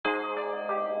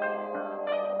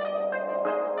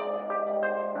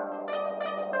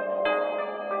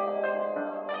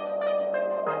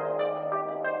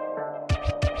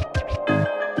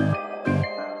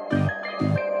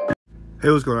Hey,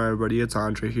 what's going on, everybody? It's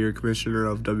Andre here, Commissioner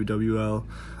of WWL,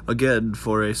 again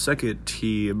for a second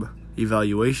team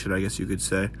evaluation, I guess you could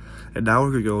say. And now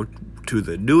we're going to go to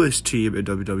the newest team in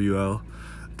WWL,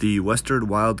 the Western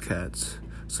Wildcats.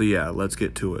 So yeah, let's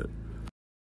get to it.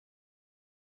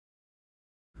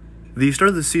 The start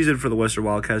of the season for the Western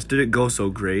Wildcats didn't go so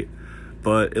great,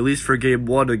 but at least for Game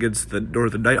 1 against the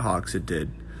Northern Nighthawks it did.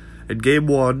 In Game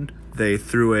 1, they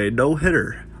threw a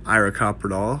no-hitter, Ira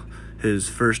Coppernall, his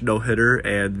first no-hitter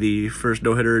and the first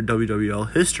no-hitter in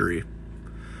WWL history.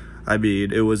 I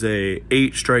mean, it was a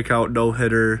 8-strikeout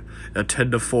no-hitter, a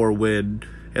 10-4 win,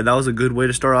 and that was a good way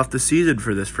to start off the season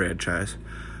for this franchise.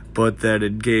 But then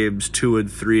in games 2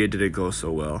 and 3, it didn't go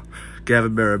so well.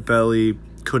 Gavin Marabelli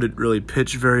couldn't really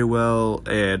pitch very well,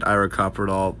 and Ira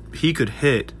Coppernall, he could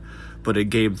hit, but in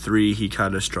Game 3, he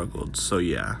kind of struggled, so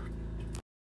yeah.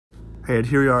 And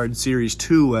here we are in Series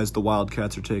 2 as the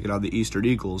Wildcats are taking on the Eastern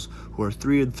Eagles, who are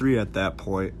 3-3 at that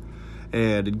point.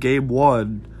 And in Game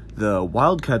 1, the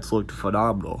Wildcats looked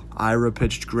phenomenal. Ira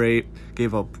pitched great,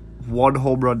 gave up 1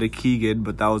 home run to Keegan,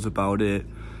 but that was about it.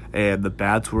 And the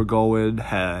bats were going,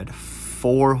 had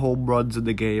 4 home runs in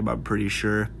the game, I'm pretty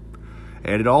sure.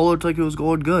 And it all looked like it was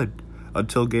going good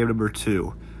until game number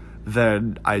 2.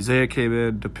 Then Isaiah came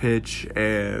in to pitch,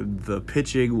 and the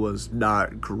pitching was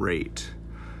not great.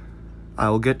 I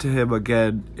will get to him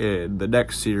again in the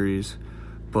next series,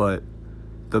 but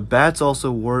the bats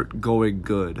also weren't going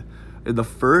good. In the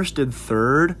first and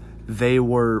third, they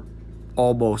were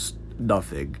almost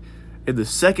nothing. In the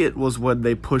second was when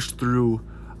they pushed through,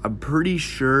 I'm pretty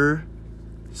sure,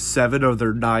 7 of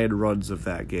their 9 runs of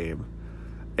that game.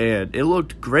 And it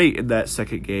looked great in that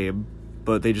second game,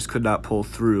 but they just could not pull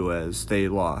through as they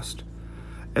lost.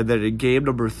 And then in game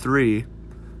number 3,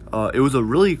 it was a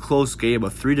really close game, a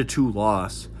 3-2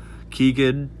 loss.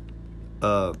 Keegan,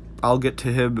 I'll get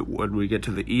to him when we get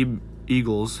to the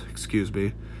Eagles,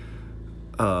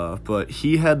 but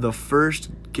he had the first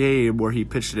game where he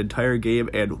pitched an entire game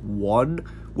and won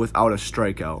without a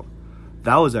strikeout.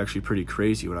 That was actually pretty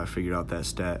crazy when I figured out that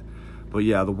stat. But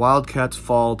yeah, the Wildcats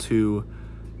fall to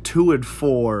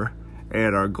 2-4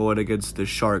 and are going against the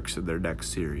Sharks in their next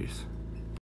series.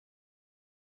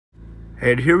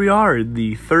 And here we are in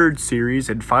the third series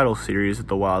and final series that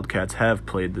the Wildcats have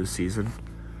played this season.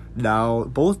 Now,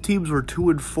 both teams were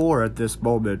 2-4 at this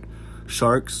moment.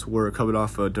 Sharks were coming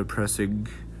off a depressing,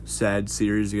 sad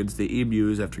series against the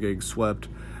Emus after getting swept,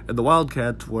 and the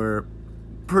Wildcats were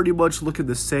pretty much looking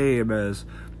the same, as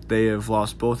they have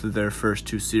lost both of their first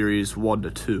 2 series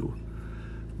 1-2.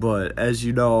 But as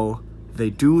you know, they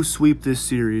do sweep this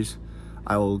series.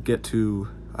 I already got to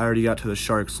the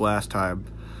Sharks last time.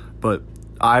 But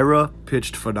Ira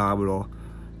pitched phenomenal.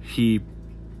 He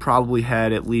probably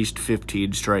had at least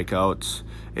 15 strikeouts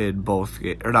in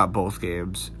not both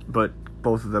games, but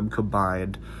both of them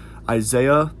combined.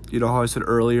 Isaiah, you know how I said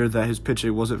earlier that his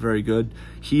pitching wasn't very good?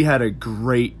 He had a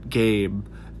great game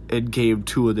in Game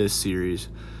 2 of this series.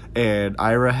 And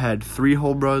Ira had 3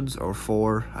 home runs, or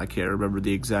 4, I can't remember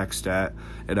the exact stat.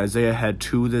 And Isaiah had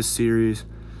 2 this series.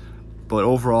 But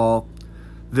overall,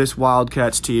 this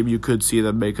Wildcats team, you could see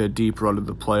them make a deep run in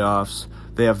the playoffs.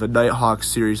 They have the Nighthawks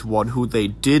Series 1, who they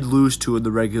did lose to in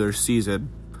the regular season.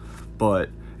 But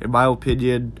in my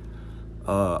opinion,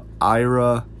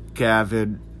 Ira,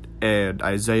 Gavin, and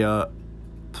Isaiah,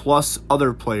 plus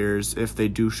other players, if they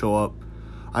do show up,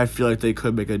 I feel like they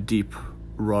could make a deep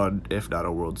run, if not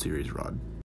a World Series run.